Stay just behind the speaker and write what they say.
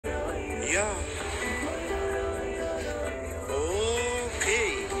Yeah.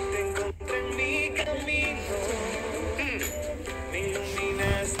 Okay. Te encontré en mi camino. Me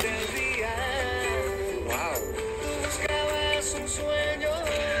iluminaste el día. Wow. Tú buscabas un sueño.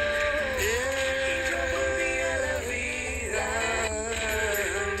 Y yo volví a la vida.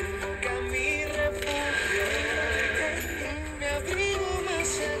 Nunca mi refugio. Mi abrigo más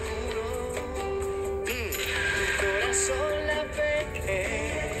seguro. Tu corazón la pequé.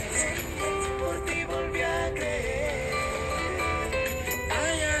 Por ti volví a creer.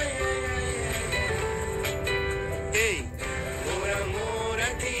 Ay, ay, ay, ay, ay. Hey. Por amor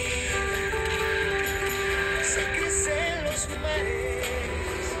a ti, sé que sé los mares.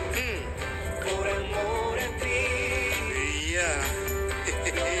 Por amor a ti, Yeah.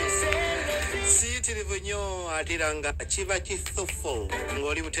 sé los Siyitirivu nnyo atera nga kiba kithufu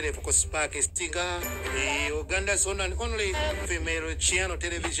ng'oli butereevu ku Spark Stinger, Uganda's one and only female channel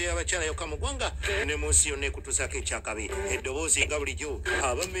television y'abakyala yokka mu ggwanga ne mu nsi yonna ekutuusaako ekyakabi. Eddoboozi nga bulijjo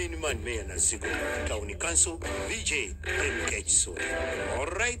aba main man Mayor Nasigo Town Council VJ MK Kisule.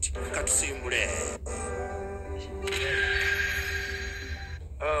 Alright, katusimbule.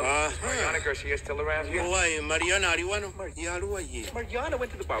 Mariana Garcia still around here? Owaye Mariana ali wano? Yaluwa ye? Mariana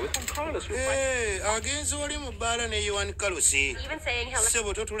went to the bar with Juan Carlos. Agenzi oli mu bbaala ne Yohan Carlos. Even saying hello.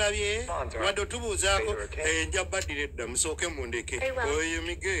 Sebo totulabye Sponsor. wadde otubuuzaako nja baddira edda musooke mundeke Very well. oyo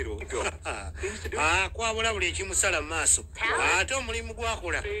Miguero kwabula buli ekimusala mu maaso ate omulimu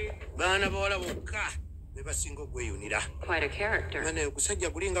gwakola baana bawala bokka be basinga ogweyunira. Quite a character. Mane ogusajja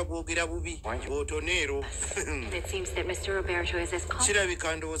gulinga gwogera bubi bw'otoneero. And it seems that Mr. Roberto is as calm.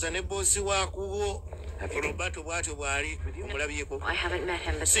 Kirabika ndowooza ne boosi waakubo Roberto bw'atyo bw'ali omulabyeko. I haven't met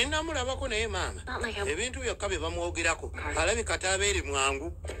him, but Sinnamulabako naye maama not like I ebintu byokka bye bamwogerako alabika taabeere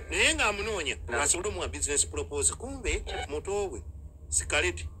mwangu naye ng'amunoonya asobole omuwa business propose kumbe muto we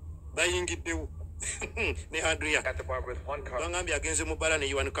Scarlett bayingiddewo ne Adria At the bar with Juan Carlos. bangambye agenze mu bbala ne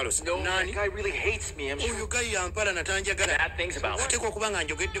Yohan Carlos. No, that Nani guy really hates me. I'm sure oyo gayi yampala natanjagala bad things about me. ateeka okuba nga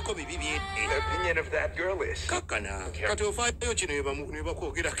njogeddeko bibi byedde The opinion of that girl is kakkana kati ofaayo kino ne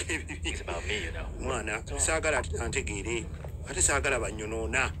bakwogerako ebibi about me, you know. mwana saagala antegeere ate saagala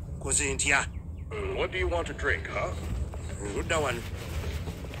bannyonoona koze ntya What do you want to drink, huh? ludda wano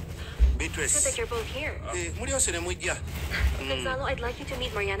good that Beatrice you're both here. muli ose ne mujja Gonzalo, I'd like you to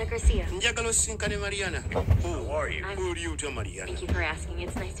meet Mariana Garcia. njagala osinkane Mariana. How are you? Uli utya Mariana? Thank you for asking.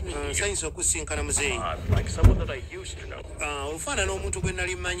 It's nice to meet you. Nsanyusa okusinkana muzeeyi. Like someone that I used to know. Ofaanana omuntu gwe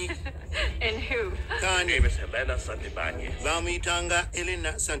nali mmanyi. And who? Kandi Name is Helena Santibáñez. baamuyitanga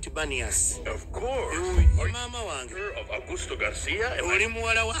Elena Santibáñez. Of course. Ye maama wange. Daughter of Augusto Garcia. Am I? Oli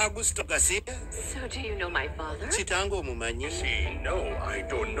muwala wa Augusto Garcia? So do you know my father? Kitange omumanyi? See, no, I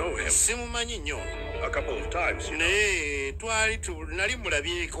don't know him. Simumanyi nnyo. A couple of times, you know. Naye nali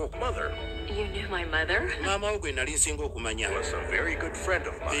mulabyeko. Mother You knew my mother? Maama we gwe nali nsinga okumanya. was a very good friend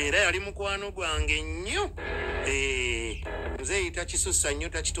of mine. Era yali mukwano gwange nnyo. Nze takisussa nnyo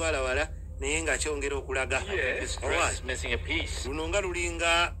takitwala wala naye ng'akyongera okulaga. Yes, dress is missing a piece. Luno nga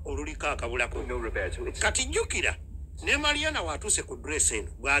lulinga oluliko akabulako. No, Roberto, it's... Kati jjukira ne Mariana waatuuse ku dress eno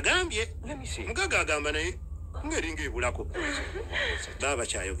bw'agambye Let me see. mugaga agamba naye ng'eringa ebulako. Baba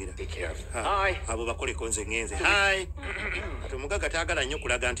kyayogera. Take care of it. Ha, Hi. abo bakoleko nze ngenze. Hi. Kati omugaga taagala nnyo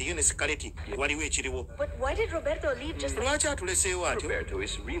kulaga nti ye ne Scarlett waliwo ekiriwo. But why did Roberto leave just Lwaki atuleseewo atyo? Roberto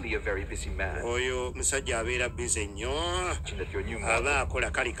is really a very busy man. Oyo musajja abeera bize nnyo. That your new model. Aba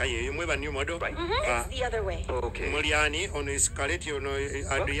akola kalika yeeyo mwe banyu modo. Right. the other way? Okay. Mulyani ono Scarlett ono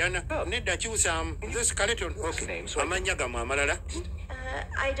Adriana. Nedda kiwusaamu. Nze Scarlett ono. Okay. Name, so I- Amannya gammwe amalala.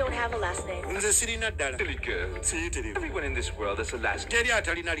 I don't have a last name. Nze sirina ddala. Silly girl. Siyitirivu. Everyone in this world has a last name. Teri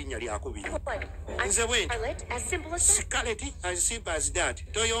atalina linnya lyakubiri. What? I'm Nze bwe nti. Scarlett, as simple as that. Scarlett as simple as that.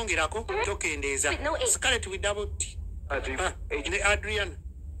 Toyongerako, tokendeeza. With no H. Scarlett with double T. Ne Adrian.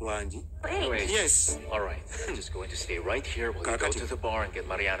 Wangi. Hey. Yes. All right. I'm just going to stay right here while you go Kakati. to the bar and get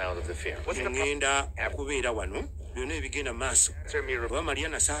Mariana out of the fair. What's the problem? Ngenda kubeera wano. Byonna ebigenda maaso. Sir, me, Oba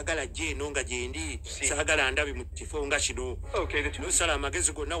Mariana saagala gye eno nga gye ndi. Saagala ndabi mu kifo nga kino. Okay, the two. Nosala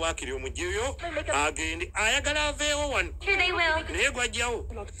amagezi gonna waakiri omugyeyo agende ayagala aveewo wano Here they will. naye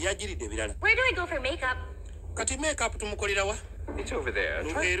gwajjawo yagiridde ebirala Where do I go for makeup? kati makeup tumukolera wa It's over there.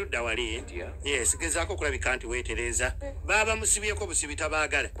 Try. erudda wali Yeah. yes gezaako okulabika nti weetereza baaba musibyeko busibi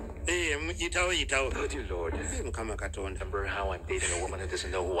tabaagala yitawo Oh, dear Lord. mukama katonda Remember how I'm dating a woman who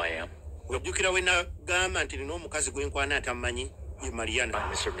doesn't know who I am? ojjukira we nagamba nti nina omukazi gwenkwana atamanyi ye Mariana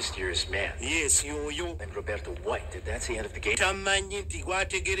I'm Mr. Mysterious Man. yes yoyo I'm Roberto White. Did that say end of the game? tamanyi nti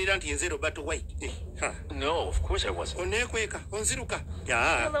gwategeerera nti yenze Roberto White No, of course I wasn't. oneekweka onziruka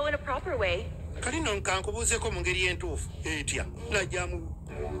ya Hello in a proper way. kali nno nkankubuuzeeko mu ngeri entuufu etya najjamu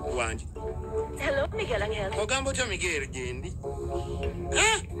wangi Hello, Miguel Angel. ogamba otya Miguel gyendi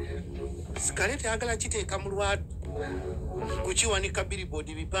Scarlett ayagala kiteeka mu lwatu kukiwanika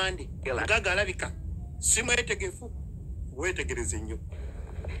billboard bipande mugaga alabika si mwetegefu wetegereze nnyo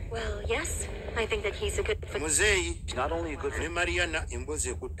Well, yes, I think that he's a good muzeeyi He's not only a good ne Mariana embozi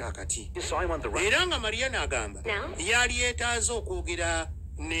ekutta akati You saw him on the right. era nga Mariana agamba Now? yali yeetaaze okwogera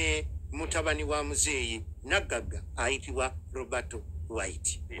ne mutabani wa muzeeyi naggagga ayitibwa Roberto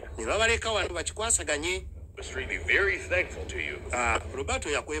White ne babaleka wano bakikwasaganye was really very thankful to you. Roberto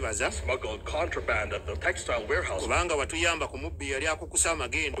yakwebaza Smuggled contraband at the textile warehouse. kubanga watuyamba ku mubbi yali akukusa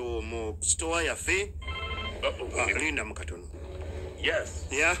amagendo mu sitowa yaffe linda mu katono Yes.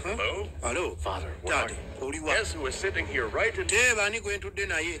 Hello? alo Father, where are taata you? oliwa Guess who is sitting here right in teeba ani gwe ntudde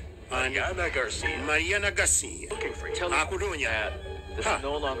naye Mariana Garcia. Mariana Garcia Looking for you. Tell him akunoonya that I'm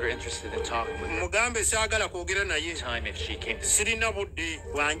no longer interested in talking with her. mugambe saagala kwogera naye Time if she came to see sirina budde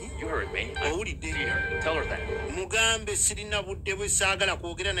wangi you heard me. I owulidde see her. Tell her that. mugambe sirina budde bwe saagala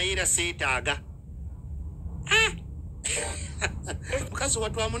kwogera naye era seetaaga mukazi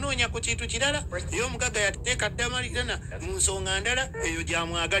wattu amunoonya ku kintu kirala eyo omugaga yateeka ddamalirana mu nsonga ndala eyo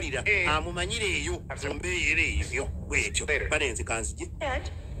gyamwagalira amumanyire eyo mu mbeera eyo bwetyo balenzi kanzije Dad,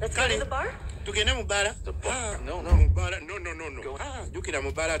 let's go to the bar. tugende mu bbaala No, mu bbaala no jjukira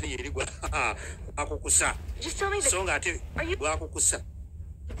mu bbaala ate yerigwa akukusa Just tell me so nga ate Are you- bwakukusa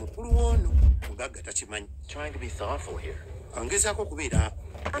mukulu woono mugagga takimanyi Trying to be thoughtful here. angezaako okubeera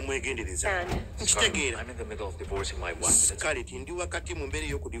omwegendereza And nkitegeera I'm in the middle of divorcing my wife. Scarlett ndi wakati mu mbeera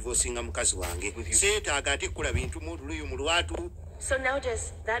y'okudivorcinga mukazi wange seetaaga ate kukola bintu mu luyu mu lwatu so now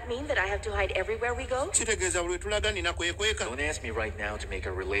does that mean that I have to hide everywhere we go? kitegeeza buli lwe tulaga nina kwekweka Don't ask me right now to make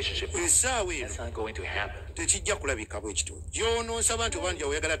a relationship. essaawa eno That's not going to happen. tekijja kulabika bwe kityo gyonoonsaba nti oba nti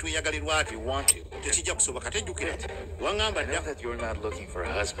oyagala tweyagale If lwatu you want to, tekijja kusoboka tejjukira waŋŋamba I know dda that you're not looking for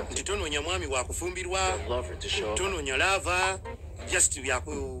a husband. nti tonoonya mwami wakufumbirwa A lover to show up. tonoonya laava just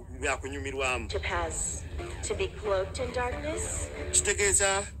byakunyumirwamu Has to be cloaked in darkness?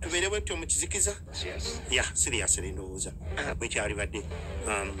 kitegeeza tubeere bwetyo mu kizikiza Yes. ya siriyasire ndowooza bwekyali badde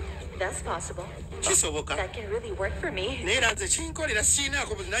That's possible. kisoboka That can really work for me. naye era nze kinkolera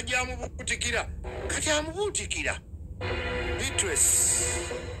siinaako najja amubuutikira kati amubuutikira Beatrice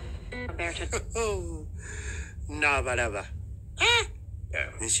n'abalaba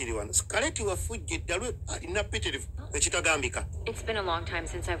ekiri wano Scarlett wafujja eddalwe alina peterevu ekitagambika It's been a long time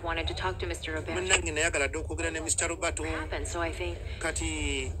since I've wanted to talk to Mr. Roberto. munnange nayagala dde okwogera ne Mr. Roberto Happened, so I think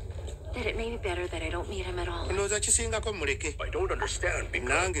kati that it may be better that I don't meet him at all. ndowooza kisingako muleke I don't understand because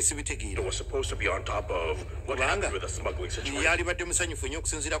nange it sibitegeera was supposed to be on top of what happened with the smuggling situation. yalibadde musanyufu nnyo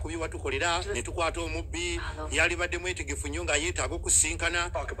okusinziira ku bye watukolera ne tukwata omubbi yalibadde mwetegefu nnyo nga yeetaaga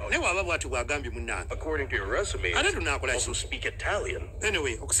okusinkana naye waaba bw'ati bw'agambye munnange According to your resume, ate you tunaakola also ki speak Italian.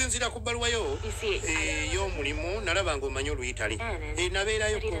 anyway okusinziira ku bbaluwayo You see, ey'omulimu nalaba ng'omanyi oluyitale Annan Eh,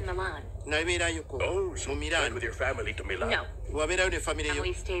 studied in Milan. nabeerayoko Oh, so mu you went Milan with your family to Milan. No, wabeerayo ne famire yo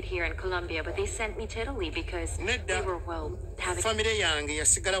family stayed here in Colombia, but they sent me to Italy because Nedda. we were, well, having... famire yange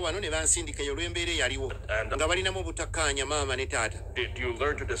yasigala wano ne bansindika eyo olw'embeera eyaliwo And- nga balinamu obutakkaanya maama ne taata Did you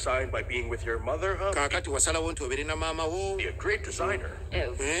learn to design by being with your mother, huh? kaakati wasalawo nti obeere na maama wo Be a great designer. eh?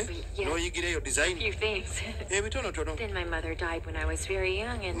 Yes, n'oyigireyo a design few things. ebitonotono Then my mother died when I was very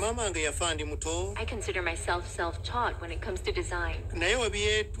young, and maama wange yafa ndi muto I consider myself self-taught when it comes to design. naye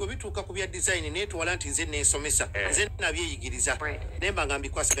we bituuka ku bya design neetwala nti nze neesomesa nze nabyeyigiriza naye mba nga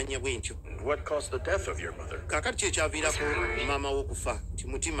mbikwasiganya bwe ntyo And what caused the death of your mother? kaakati kyekyaviirako maama w'okufa nti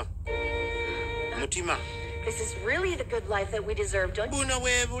mutima This is really the good life that we deserve, don't you? buno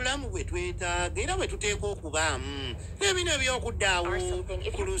bwe bulamu bwe twetaaga era bwe tuteeka okubaamu nebino ebyokuddaawo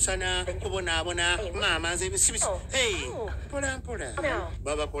kulusana kubonaabona maama nze ebisibisi mpola mpola No.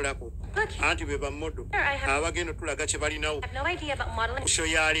 babakolako anti be bammodo I have- abagenda tulaga kye balinawo I have no idea about modeling. ku sho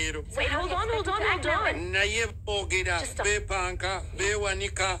ya leero Wait, hold on. naye boogera Just stop. beepanka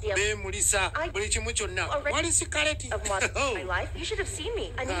beewanika Yep. beemulisa I- buli kimu kyonna Already- wali Scarlett Of my life. You should have seen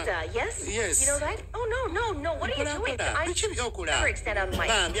me. Anita, yes? yes. You know that? Oh, no. What are you doing? I biki byokola never extend out of my...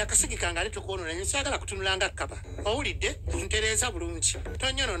 bambi akasigi kange ale tukwonoona nyo siagala kutunulanga kkapa owulidde ntereeza bulungi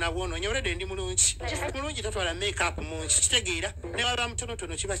tonyonoona bwonoonye oledde ndi mulungi tatwala make-up mungi kitegeera ne waba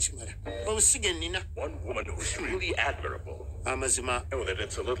mutonotono kiba kimala obusige nnina One woman who's truly admirable. amazima I know that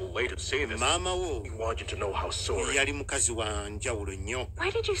it's a little late to say this. maama wo We want you to know how sorry. yali mukazi wa njawulo nnyo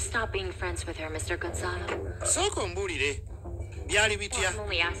Why did you stop being friends with her, Mr. Gonzalo? sooka ombuulire byali Well, bitya I'm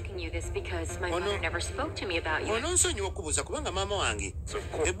only asking you this because my Oh, no. mother never spoke to me about you. ononsonyiwa okubuuza kubanga maama wange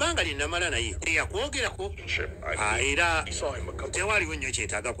Of course, ebbanga lye namala naye eyakwogerako I era we saw him a couple tewaliwo nnyo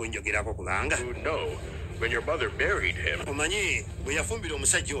kyetaaga kwenjogerako kubanga who know When your mother married him, omanyi bwe yafumbira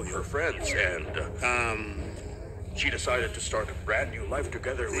omusajja her oyo friends, and she decided to start a brand new life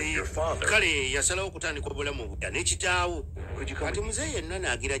together with your father. kale yasalawo okutandika obulamu obupya n'ekitaawo kati muzeeyi yenna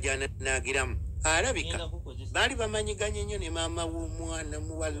n'agira gy'anaagiramu alabika baali bamanyiganye nnyo ne maama w'omwana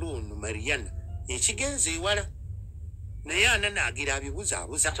muwala ono Mariana ekigenza ewala naye ananaagira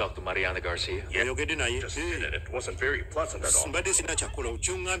abibuzaabuza Talk to Mariana Garcia. oyogedde naye Just did it. It wasn't very pleasant at all. mbadde sina kyakola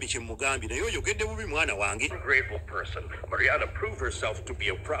kyongambye kye mugambye naye oyogedde bubi mwana wange A grateful person. Mariana proved herself to be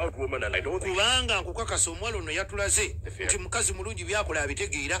a proud woman, and I don't think kubanga nkukakasa omuwala ono yatulaze nti mukazi mulungi byakola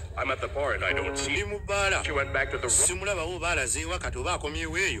abitegeera I'm at the bar and I don't see. ndi mu bbaala She went back to the room. simulabawo baalazeewa kati oba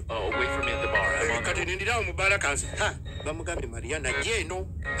akomyewo eyo Oh, wait for me at the bar. I'm on kati nendirawo mu bbaala kanze bamugambye Mariana jeeno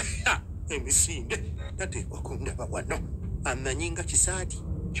emisinde tateekwa kundaba wano amanyi nga kisaati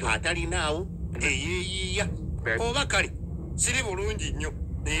atalinaawo eyeeyiiya oba kale siri bulungi nnyo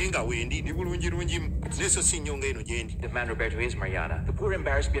naye nga wendi ndi bulungirungimu neso si nnyo ng'eno gye ndi The man Roberto is Mariana. The poor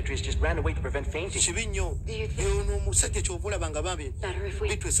embarrassed Beatrice just ran away to prevent fainting. kibi nnyo ono omusajja ky'obalaba nga bambi Better if we-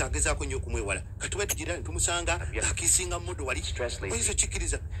 bitwese agezaako nnyo okumwewala kati batugira ne tumusanga akisinga mmodo wali oyinza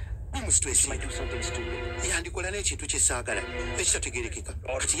okikkiriza bimusitwesi Might do something stupid. yandikola n'ekintu kye saagala ekitategerekeka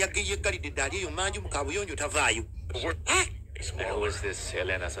kati yaggalidde eddaali eyo manju mu kaabuyonjo tavaayo Who is this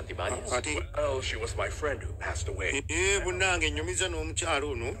Elena Santibanez? ate Oh, she was my friend who passed away bunnange ennyumiza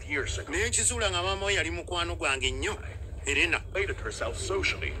n'omukyalo ono years ago. naye nkizuula nga maama we yali mukwano gwange nnyo Elena Related herself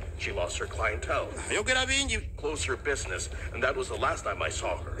socially. She lost her clientele, ayogera bingi closed her business, and that was the last time I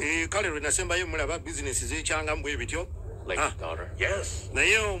saw her. kale lwe nasembayo mulaba bizinesi zeekyangamu bwe bityo Like his daughter. Yes.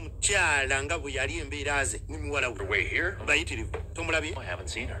 naye omukyala nga bwe yali embeera ze ne muwala Her we way here? bayitirivu tomulabye I haven't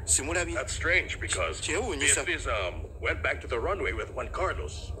seen her. simulabye That's strange because Cheewuunyisa. Beatrice went back to the runway with Juan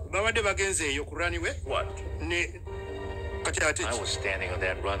Carlos. babadde bagenze eyo ku raniwe What? ne kati ate I was standing on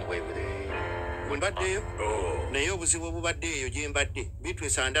that runway with a... mbaddeyo Oh. naye obuzibu obubadde eyo gye mbadde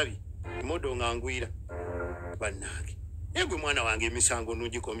bitwesa ndabye emodo nga ngwira bannange naye gwe mwana wange emisango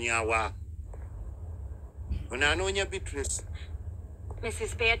n'ogikomyawa ono anoonya Beatrice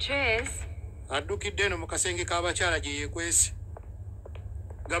Mrs. Beatrice. addukidde eno mu kasenge k'abakyala gye yeekwese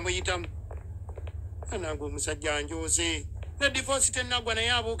gamuyitamu anange omusajja njoze ne divorce tennaggwa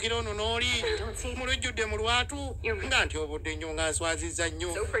naye abuukira ono n'oli mulujjudde mu lwatu nga nti obudde nnyo nga nswazizza nnyo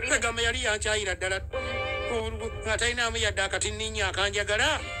egamba yali yankyayira ddala atalinaamu yadde akatinninnya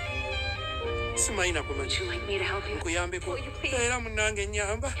akanjagala simayina kumanya Would you like me to help you? nkuyambeko era munnange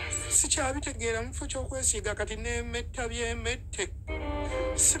ennyamba sikyabitegeera mufo ky'okwesiiga kati n'emetta byemette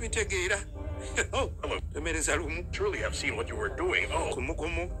sibitegeera temereza lumu Surely have seen what you were doing. Oh.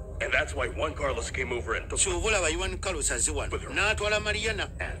 kumukumu And that's why Juan Carlos came over and took kyova olaba Juan Carlos azze wano n'atwala Mariana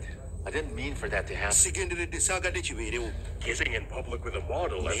And I didn't mean for that to happen. sigenderedde saagadde kibeerewo kissing in public with a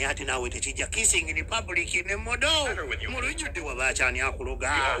model. naye ate naawe tekijja kissing in public ne modo mulujjudde wabaakyani akuloga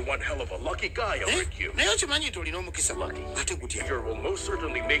You are one hell of a lucky guy, aren't you? naye okimanyi nti olina omukisa ate gutya Fear will most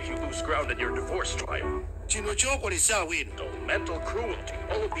certainly make you lose ground in your divorce trial. kino kyokola essaawa eno Mental cruelty.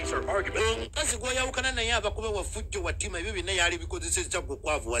 All of these are arguments. omukazi gw'oyawukana naye abakube wafujjo wattima ebyo byonna yali bikozesezza gwe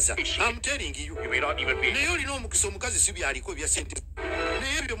okwavuwaza amuteringiyo You may not even be. naye olina omukisa omukazi si byaliko ebya sente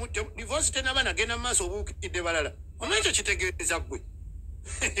naye ebyo divorce tenaba nagenda mu maaso obuukidde balala omanyi ekyo kitegeeza ggwe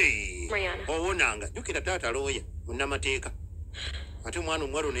Mariana. owonanga jjukira taata looya munnamateeka ate omwana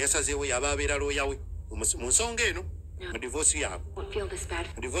omuwala ono yasazeewo yaba abeera looya we mu nsonga eno mu divorce yaabwe Won't feel this bad.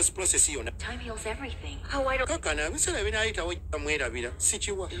 mu divorce process yonna Time heals everything. Oh, I don't. kakkana ebiseera binaayitawo mwerabira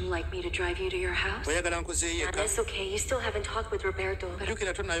sikiwa Would you like me to drive you to your house? oyagala nkozeeyo eka It's okay. You still haven't talked with Roberto.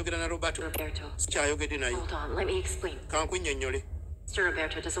 jjukira tonayogera na Roberto Roberto. sikyayogedde naye Hold on, let me explain. kankunnyonnyole Mr.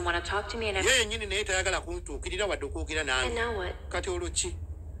 Roberto doesn't want to talk to me and ye yennyini naye tayagala kuntuukirira wadde okuwukira And nange now what? kati olwokki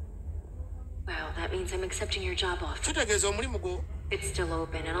well, that means I'm accepting your job offer. kitegeeza omulimu gwo It's still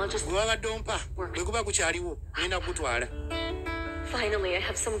open and I'll just gwe wabadde ompa bwe guba gukyaliwo ngenda kugutwala Finally, I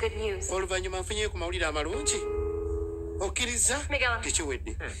have some good news. oluvannyuma nfunyeyo ku mawulire amalungi okkiriza Miguel.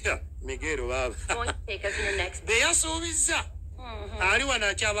 tekiwedde migero baaba Going to take us to your next. be yasuubiza ali wano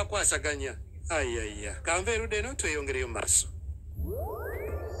akyabakwasaganya ayaya kanva erudde eno tweyongereyo mu maaso